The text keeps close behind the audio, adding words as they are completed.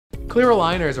Clear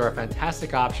aligners are a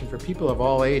fantastic option for people of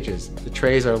all ages. The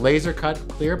trays are laser-cut,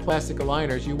 clear plastic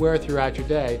aligners you wear throughout your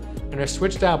day and are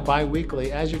switched out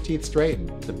bi-weekly as your teeth straighten.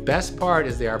 The best part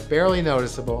is they are barely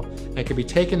noticeable and can be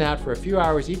taken out for a few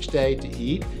hours each day to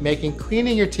eat, making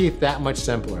cleaning your teeth that much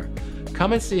simpler.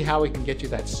 Come and see how we can get you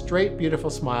that straight, beautiful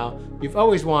smile you've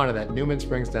always wanted at Newman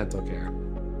Springs Dental Care.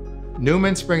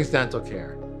 Newman Springs Dental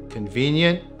Care.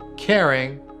 Convenient,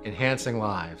 caring, enhancing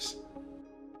lives.